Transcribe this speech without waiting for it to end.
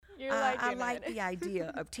I do like not. the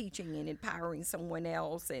idea of teaching and empowering someone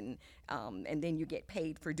else, and then you get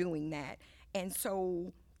paid for doing that. And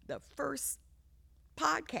so the first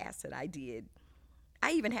podcast that I did,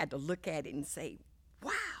 I even had to look at it and say,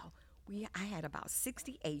 "Wow, I had about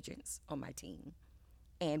 60 agents on my team,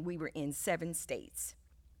 and we were in 7 states.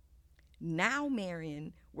 Now,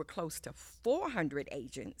 Marion, we're close to 400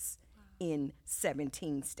 agents in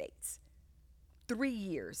 17 states. 3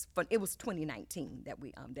 years, but it was 2019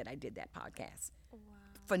 that I did that podcast. Wow.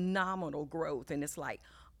 Phenomenal growth, and it's like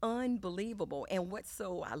unbelievable. And what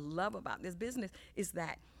so I love about this business is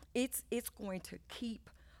that it's going to keep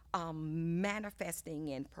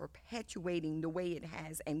manifesting and perpetuating the way it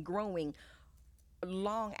has and growing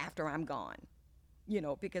long after I'm gone.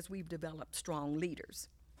 Because we've developed strong leaders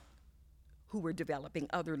who are developing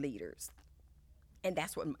other leaders, and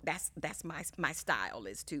that's my style,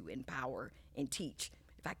 is to empower and teach.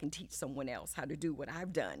 If I can teach someone else how to do what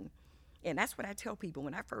I've done, and that's what I tell people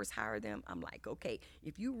when I first hire them. I'm like, okay,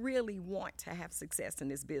 if you really want to have success in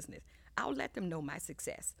this business, I'll let them know my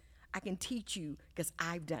success. I can teach you because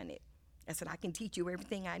I've done it. I said, I can teach you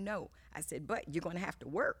everything I know. I said, but you're going to have to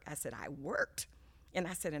work. I said, I worked. And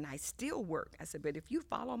I said, and I still work. I said, but if you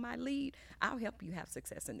follow my lead, I'll help you have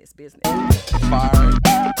success in this business. Fire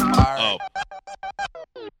up.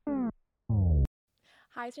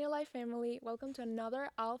 Hi, Senior Life family. Welcome to another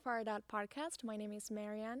All Fired Out podcast. My name is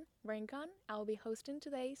Marianne Rincon. I'll be hosting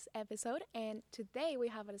today's episode, and today we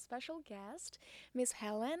have a special guest, Miss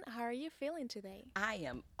Helen. How are you feeling today? I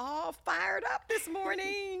am all fired up this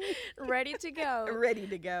morning. Ready to go. Ready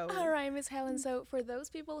to go. All right, Miss Helen. So, for those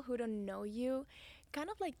people who don't know you, kind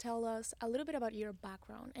of like tell us a little bit about your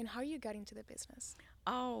background and how you got into the business.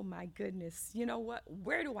 Oh my goodness! You know what?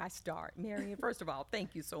 Where do I start, Marion? First of all,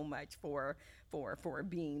 thank you so much for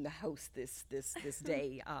being the host this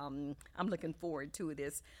day. I'm looking forward to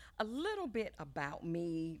this. A little bit about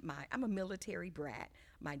me. I'm a military brat.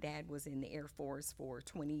 My dad was in the Air Force for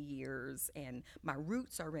 20 years, and my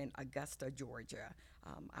roots are in Augusta, Georgia.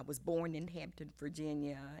 I was born in Hampton,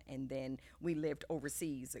 Virginia, and then we lived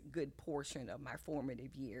overseas a good portion of my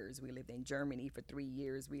formative years. We lived in Germany for 3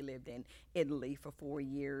 years. We lived in Italy for 4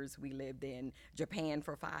 years. We lived in Japan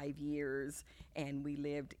for 5 years, and we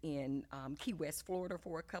lived in Key West, Florida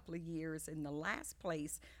for a couple of years. And the last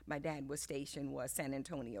place my dad was stationed was San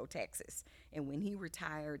Antonio, Texas. And when he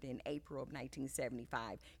retired in April of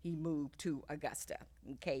 1975, he moved to Augusta.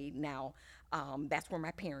 Okay, now that's where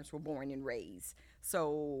my parents were born and raised.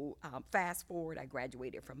 So fast forward, I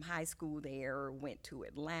graduated from high school there, went to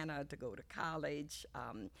Atlanta to go to college,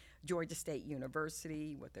 Georgia State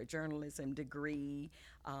University with a journalism degree,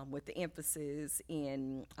 with the emphasis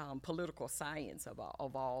in political science of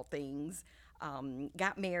all things.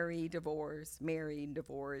 Got married, divorced,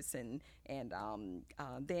 and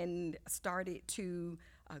then started to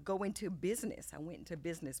go into business. I went into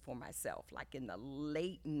business for myself, like in the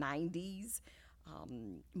late 90s.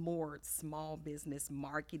 More small business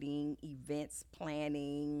marketing, events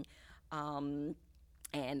planning,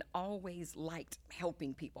 and always liked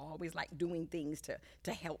helping people, always liked doing things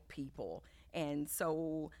to help people. And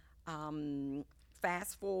so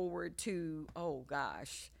fast forward to,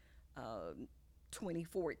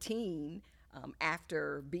 2014,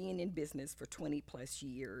 after being in business for 20 plus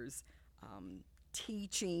years,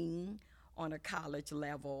 teaching on a college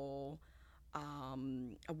level.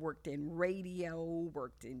 I worked in radio,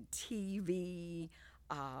 worked in TV,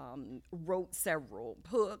 wrote several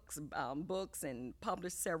books and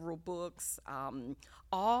published several books.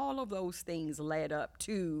 All of those things led up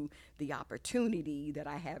to the opportunity that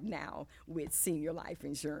I have now with Senior Life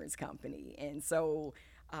Insurance Company. And so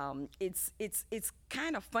it's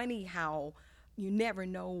kind of funny how you never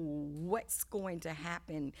know what's going to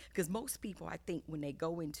happen, because most people, I think, when they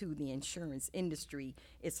go into the insurance industry,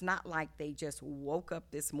 it's not like they just woke up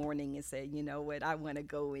this morning and said, you know what, I want to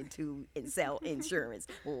go into and sell insurance.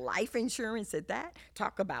 Life insurance at that.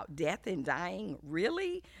 Talk about death and dying,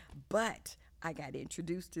 really? But I got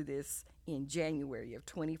introduced to this in January of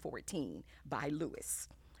 2014 by Lewis.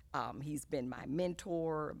 He's been my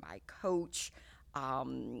mentor, my coach,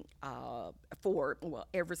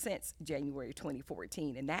 ever since January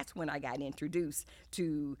 2014. And that's when I got introduced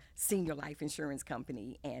to Senior Life Insurance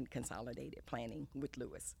Company and Consolidated Planning with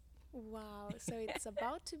Lewis. Wow, so it's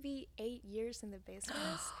about to be 8 years in the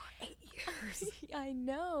business. 8 years. I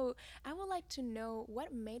know. I would like to know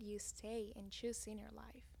what made you stay and choose Senior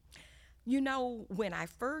Life. You know, when I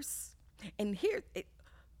first, and here,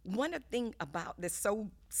 one of the things about this so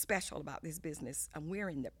special about this business, and we're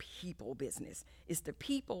in the people business, is the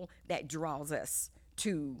people that draws us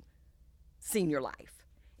to Senior Life.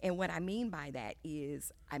 And what I mean by that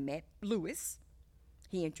is I met Lewis.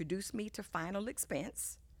 He introduced me to Final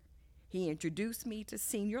Expense. He introduced me to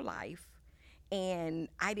Senior Life. And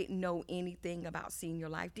I didn't know anything about Senior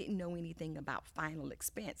Life, didn't know anything about Final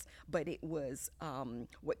Expense, but it was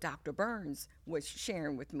what Dr. Burns was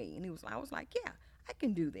sharing with me. And I was like, yeah, I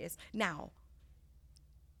can do this. Now,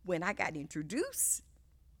 when I got introduced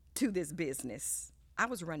to this business, I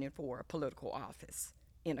was running for a political office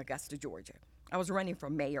in Augusta, Georgia. I was running for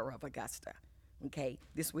mayor of Augusta, okay?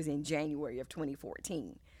 This was in January of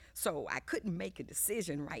 2014. So I couldn't make a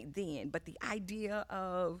decision right then, but the idea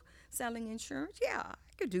of selling insurance, yeah,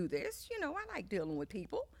 I could do this. You know, I like dealing with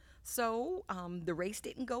people. So the race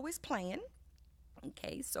didn't go as planned.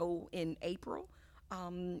 Okay, so in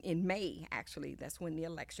May, actually, that's when the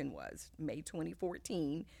election was, May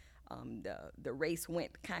 2014, the race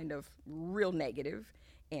went kind of real negative,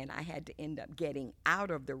 and I had to end up getting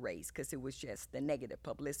out of the race because it was just, the negative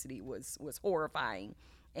publicity was horrifying.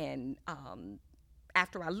 And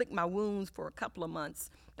after I licked my wounds for a couple of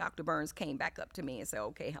months, Dr. Burns came back up to me and said,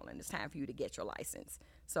 okay, Helen, it's time for you to get your license.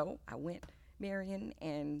 So I went, Marion,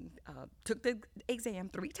 and took the exam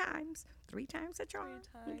 3 times. 3 times a charm.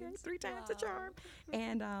 3 times. Okay, 3 times Wow. a charm.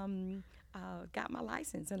 And got my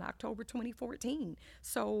license in October 2014.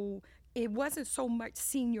 So it wasn't so much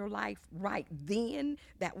Senior Life right then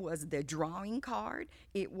that was the drawing card.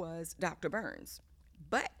 It was Dr. Burns.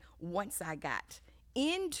 But once I got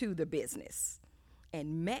into the business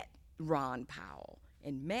and met Ron Powell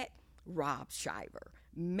and met Rob Shiver,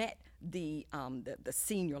 met the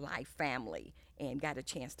Senior Life family, and got a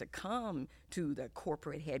chance to come to the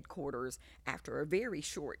corporate headquarters after a very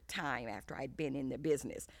short time after I'd been in the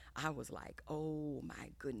business. I was like, oh my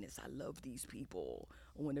goodness, I love these people.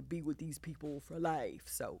 I want to be with these people for life.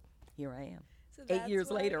 So here I am. So 8 that's years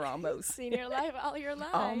why later almost. Senior Life all your life.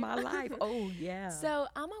 All my life. Oh, yeah. So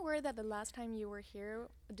I'm aware that the last time you were here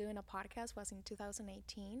doing a podcast was in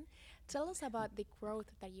 2018. Tell us about the growth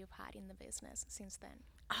that you've had in the business since then.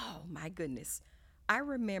 Oh my goodness. I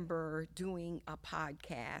remember doing a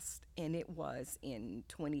podcast, and it was in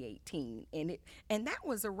 2018, and that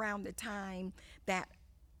was around the time that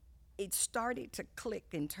it started to click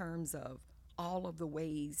in terms of all of the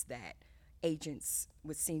ways that agents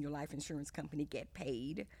with Senior Life Insurance Company get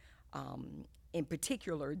paid. In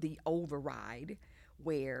particular, the override,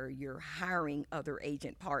 where you're hiring other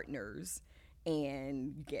agent partners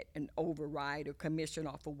and you get an override or commission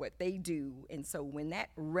off of what they do. And so when that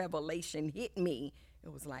revelation hit me,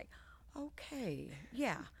 it was like, okay,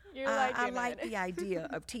 yeah. I like the idea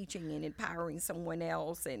of teaching and empowering someone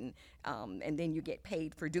else, and then you get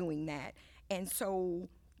paid for doing that. And so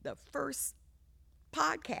the first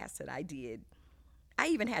podcast that I did, I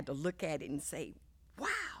even had to look at it and say,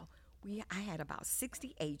 wow, I had about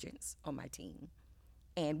 60 agents on my team,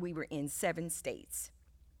 and we were in 7 states.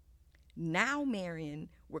 Now, Marion,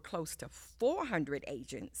 we're close to 400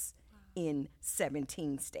 agents in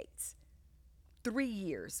 17 states. 3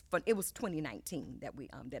 years, it was 2019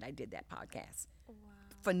 that I did that podcast. Wow.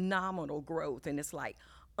 Phenomenal growth, and it's like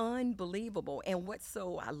unbelievable. And what's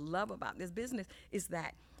I love about this business is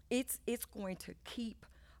that it's going to keep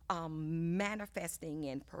manifesting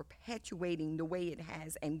and perpetuating the way it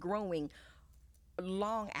has and growing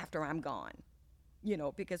long after I'm gone,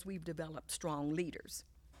 because we've developed strong leaders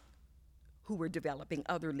who are developing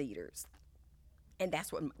other leaders. And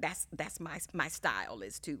that's my style,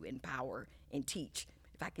 is to empower and teach.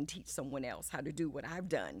 If I can teach someone else how to do what I've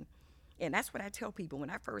done. And that's what I tell people when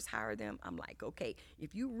I first hire them. I'm like, okay,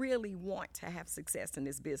 if you really want to have success in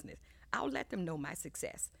this business, I'll let them know my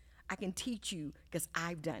success. I can teach you because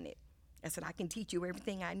I've done it. I said, I can teach you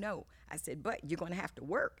everything I know. I said, but you're going to have to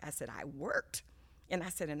work. I said, I worked. And I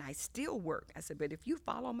said, and I still work. I said, but if you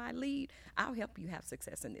follow my lead, I'll help you have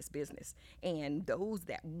success in this business. And those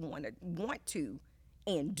that want to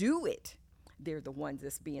and do it, they're the ones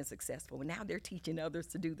that's being successful. And now they're teaching others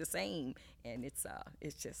to do the same. And it's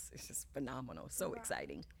just phenomenal. So Right.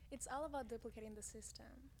 exciting. It's all about duplicating the system.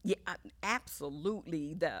 Yeah,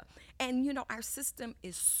 absolutely. And our system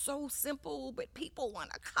is so simple, but people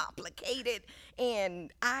want to complicate it.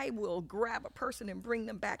 And I will grab a person and bring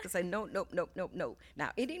them back and say, no.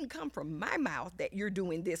 Now, it didn't come from my mouth that you're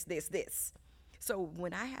doing this. So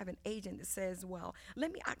when I have an agent that says, well,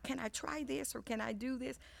 can I try this or can I do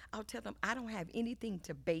this? I'll tell them I don't have anything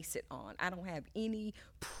to base it on. I don't have any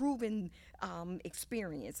proven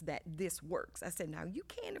experience that this works. I said, now you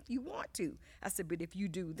can if you want to. I said, but if you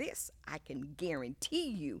do this, I can guarantee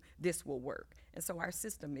you this will work. And so our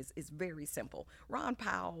system is very simple. Ron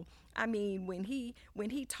Powell, I mean, when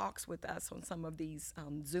he talks with us on some of these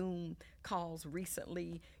Zoom calls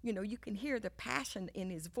recently, you can hear the passion in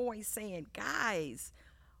his voice saying, guys,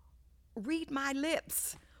 read my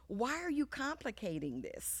lips. Why are you complicating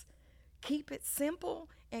this? Keep it simple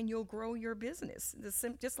and you'll grow your business.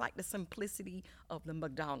 Just like the simplicity of the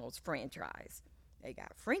McDonald's franchise. They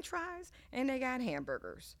got French fries and they got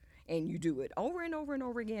hamburgers. And you do it over and over and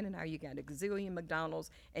over again, and now you got a gazillion McDonald's,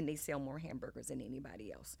 and they sell more hamburgers than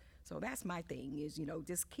anybody else. So that's my thing is,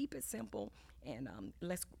 just keep it simple, and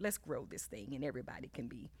let's grow this thing, and everybody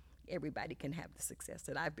can have the success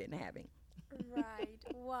that I've been having. Right.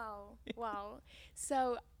 Wow. Wow.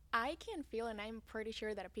 So I can feel, and I'm pretty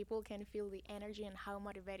sure that people can feel the energy and how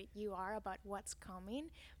motivated you are about what's coming.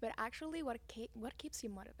 But actually, what keeps you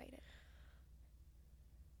motivated?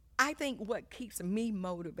 I think what keeps me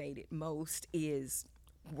motivated most is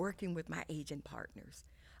working with my agent partners.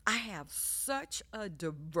 I have such a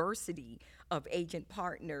diversity of agent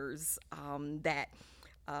partners that,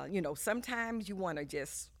 sometimes you want to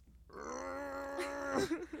just,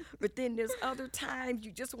 but then there's other times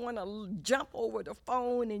you just want to jump over the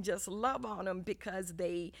phone and just love on them because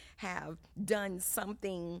they have done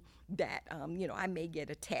something that, I may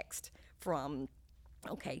get a text from,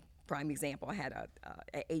 prime example, I had a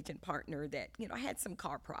agent partner that, had some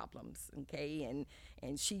car problems,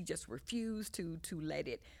 and she just refused to let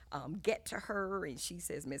it get to her, and she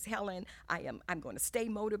says, Miss Helen, I'm going to stay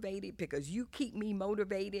motivated because you keep me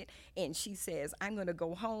motivated, and she says, I'm going to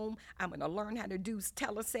go home, I'm going to learn how to do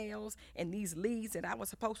telesales, and these leads that I was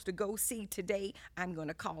supposed to go see today, I'm going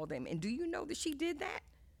to call them. And do you know that she did that?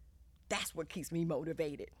 That's what keeps me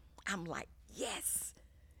motivated. I'm like, yes.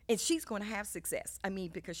 And she's going to have success. I mean,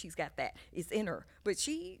 because she's got that. It's in her. But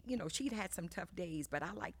she'd had some tough days, but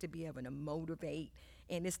I like to be able to motivate.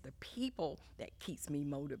 And it's the people that keeps me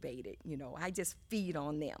motivated. I just feed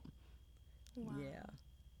on them. Wow. Yeah.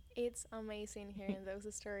 It's amazing hearing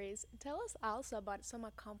those stories. Tell us also about some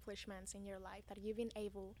accomplishments in your life that you've been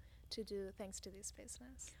able to do thanks to this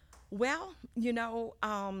business. Well,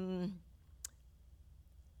 I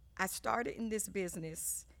started in this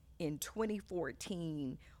business in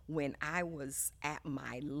 2014 when I was at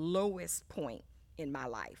my lowest point in my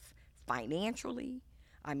life financially.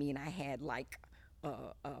 I mean, I had like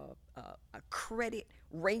a credit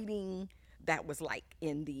rating that was like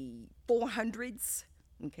in the 400s.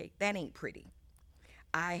 Okay, that ain't pretty.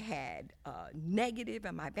 I had negative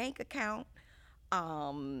in my bank account.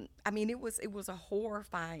 I mean, it was a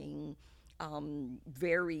horrifying,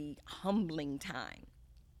 very humbling time.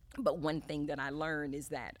 But one thing that I learned is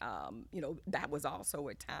that, that was also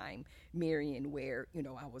a time, Marion, where,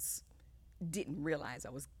 didn't realize I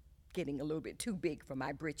was getting a little bit too big for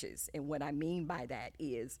my britches. And what I mean by that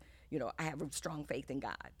is, I have a strong faith in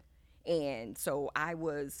God. And so I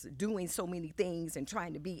was doing so many things and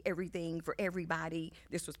trying to be everything for everybody.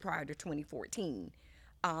 This was prior to 2014,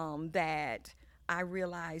 that I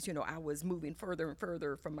realized, I was moving further and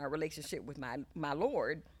further from my relationship with my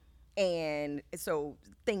Lord. And so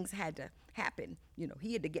things had to happen.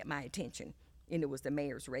 He had to get my attention. And it was the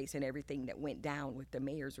mayor's race and everything that went down with the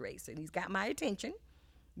mayor's race. And he's got my attention.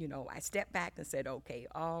 I stepped back and said, okay,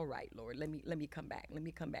 all right, Lord, let me come back. Let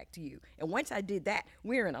me come back to you. And once I did that,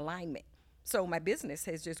 we're in alignment. So my business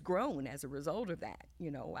has just grown as a result of that.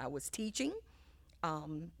 I was teaching,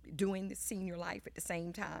 doing the senior life at the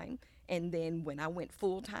same time. And then when I went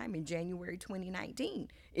full-time in January 2019,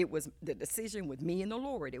 it was the decision with me and the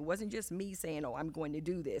Lord. It wasn't just me saying, I'm going to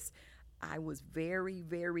do this. I was very,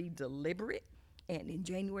 very deliberate. And in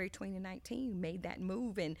January 2019, made that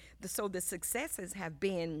move. And so the successes have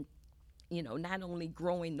been, not only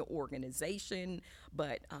growing the organization,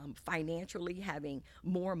 but financially having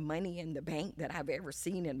more money in the bank that I've ever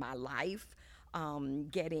seen in my life.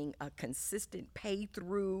 Getting a consistent pay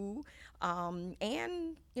through,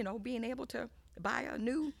 and, being able to buy a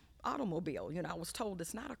new automobile. I was told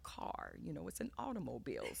it's not a car, it's an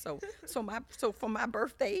automobile. So for my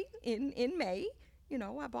birthday in May,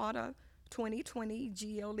 I bought a 2020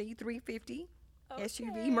 GLE 350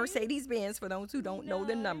 SUV Mercedes-Benz, for those who don't know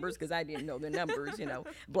the numbers, because I didn't know the numbers,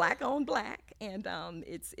 black on black. And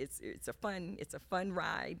it's a fun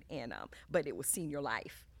ride, and but it was Senior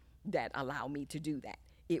Life that allowed me to do that.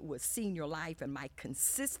 It was Senior Life and my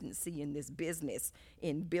consistency in this business,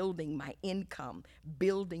 in building my income,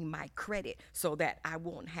 building my credit, so that I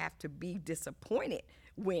won't have to be disappointed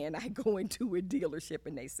when I go into a dealership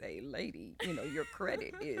and they say, lady, your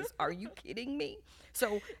credit is, are you kidding me?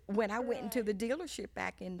 So when I went into the dealership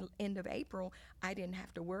back in end of April, I didn't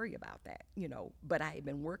have to worry about that, but I had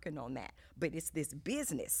been working on that. But it's this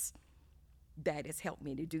business that has helped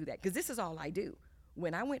me to do that, because this is all I do.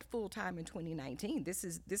 When I went full time in 2019, this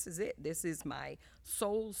is it. This is my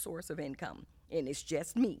sole source of income, and it's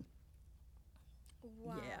just me.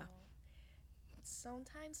 Wow. Yeah.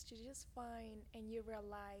 Sometimes you just find and you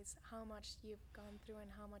realize how much you've gone through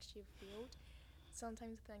and how much you've built,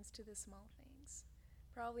 sometimes thanks to the small things.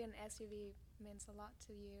 Probably an SUV means a lot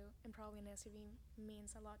to you, and probably an SUV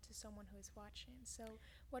means a lot to someone who is watching. So,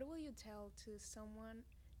 what will you tell to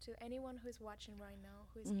anyone who is watching right now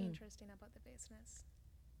who is interested about the business?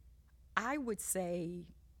 I would say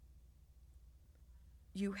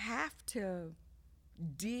you have to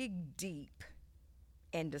dig deep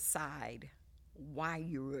and decide why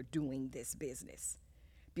you're doing this business,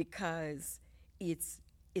 because it's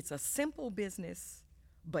a simple business,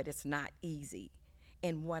 but it's not easy.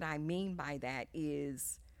 And what I mean by that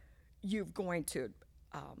is you're going to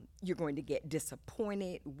get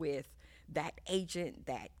disappointed with that agent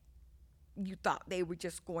that you thought they were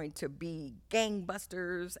just going to be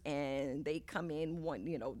gangbusters, and they come in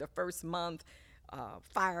the first month,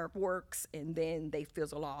 fireworks, and then they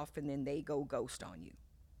fizzle off, and then they go ghost on you.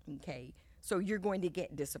 Okay, so you're going to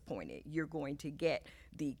get disappointed. You're going to get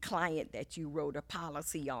the client that you wrote a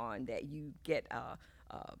policy on that you get a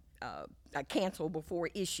cancel before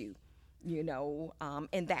issue,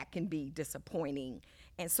 and that can be disappointing.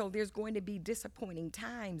 And so there's going to be disappointing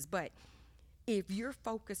times, but if you're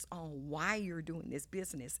focused on why you're doing this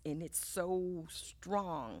business and it's so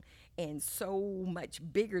strong and so much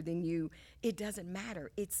bigger than you, it doesn't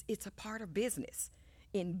matter. It's a part of business.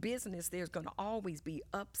 In business, there's going to always be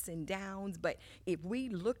ups and downs, but if we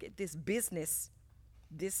look at this business,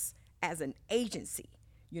 this as an agency,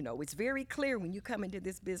 it's very clear when you come into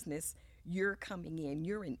this business, you're coming in,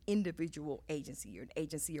 you're an individual agency. You're an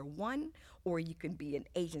agency of one, or you can be an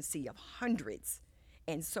agency of hundreds.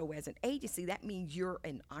 And so as an agency, that means you're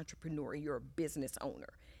an entrepreneur, you're a business owner.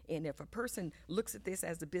 And if a person looks at this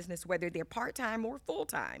as a business, whether they're part-time or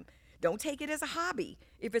full-time, don't take it as a hobby.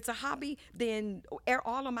 If it's a hobby, then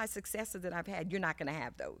all of my successes that I've had, you're not going to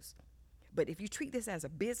have those. But if you treat this as a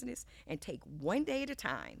business and take one day at a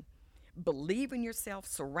time, believe in yourself,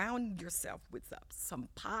 surround yourself with some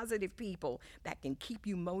positive people that can keep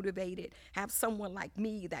you motivated, have someone like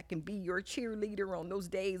me that can be your cheerleader on those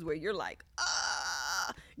days where you're like,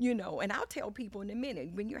 and I'll tell people in a minute,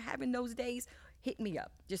 when you're having those days, hit me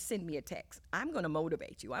up, just send me a text. I'm going to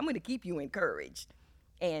motivate you. I'm going to keep you encouraged.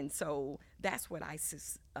 And so that's what I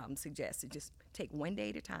suggest, to just take one day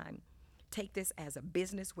at a time. Take this as a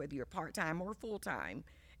business, whether you're part-time or full-time,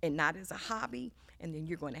 and not as a hobby, and then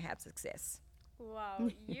you're going to have success. Wow,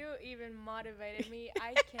 you even motivated me.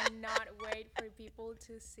 I cannot wait for people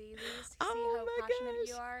to see this, to see how passionate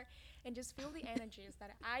you are, and just feel the energies that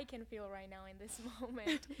I can feel right now in this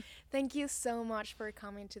moment. Thank you so much for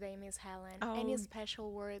coming today, Miss Helen. Any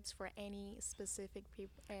special words for any specific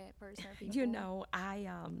person or people?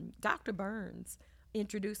 Dr. Burns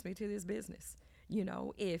introduced me to this business.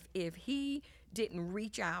 If he didn't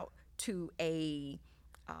reach out to a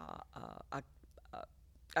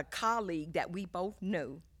colleague that we both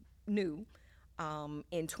knew in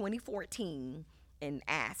 2014 and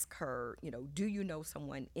ask her, do you know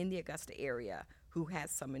someone in the Augusta area who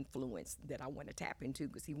has some influence that I want to tap into,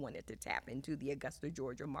 because he wanted to tap into the Augusta,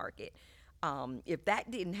 Georgia market. If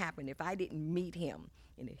that didn't happen, if I didn't meet him,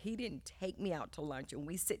 and if he didn't take me out to lunch and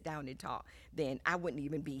we sit down and talk, then I wouldn't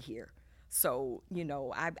even be here. So,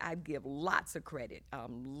 I give lots of credit to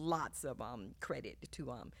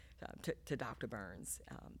Dr. Burns.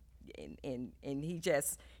 And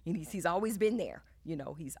he's always been there.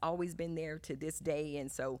 He's always been there to this day. And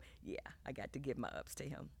so, yeah, I got to give my ups to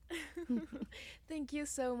him. Thank you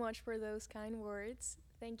so much for those kind words.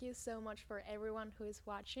 Thank you so much for everyone who is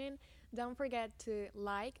watching. Don't forget to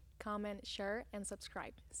like, comment, share, and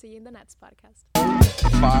subscribe. See you in the next podcast.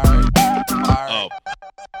 Fire up.